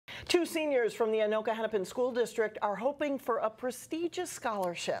Two seniors from the Anoka-Hennepin School District are hoping for a prestigious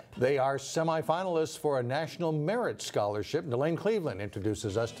scholarship. They are semifinalists for a National Merit Scholarship. Loren Tenold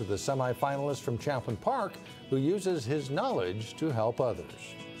introduces us to the semifinalist from Champlin Park who uses his knowledge to help others.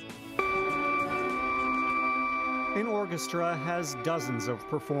 An orchestra has dozens of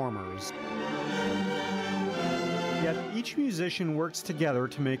performers. Yet each musician works together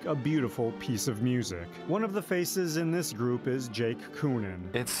to make a beautiful piece of music. One of the faces in this group is Jake Coenen.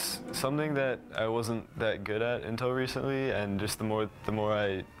 It's something that I wasn't that good at until recently, and just the more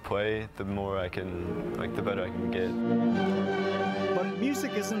I play, the more I can, the better I can get. But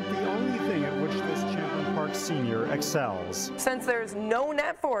music isn't the only thing at which this Champlin Park senior excels. Since there's no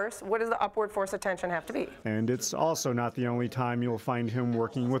net force, what does the upward force of tension have to be? And it's also not the only time you'll find him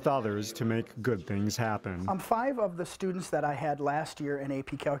working with others to make good things happen. 5 of the students that I had last year in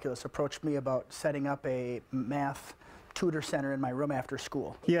AP Calculus approached me about setting up a math tutor center in my room after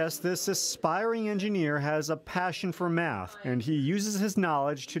school. Yes, this aspiring engineer has a passion for math, and he uses his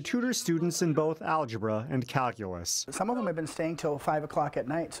knowledge to tutor students in both algebra and calculus. Some of them have been staying till 5 o'clock at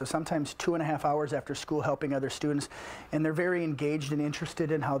night, so sometimes 2.5 hours after school helping other students, and they're very engaged and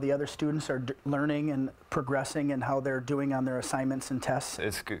interested in how the other students are learning and progressing and how they're doing on their assignments and tests.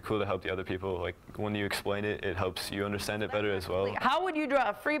 It's cool to help the other people. When you explain it, it helps you understand it better as well. How would you draw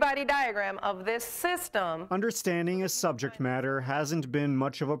a free body diagram of this system? Understanding a subject matter hasn't been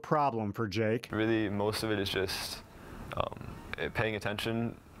much of a problem for Jake. Really, most of it is just paying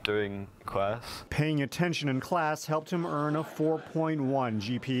attention during class. Paying attention in class helped him earn a 4.1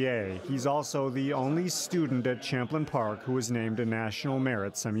 GPA. He's also the only student at Champlin Park who was named a National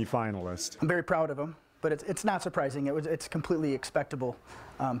Merit semifinalist. I'm very proud of him, but it's not surprising. It's completely expectable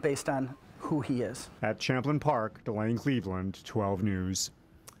based on who he is. At Champlin Park, Loren Tenold, 12 News.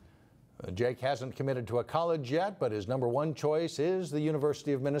 Jake hasn't committed to a college yet, but his #1 choice is the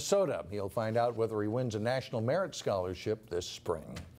University of Minnesota. He'll find out whether he wins a National Merit Scholarship this spring.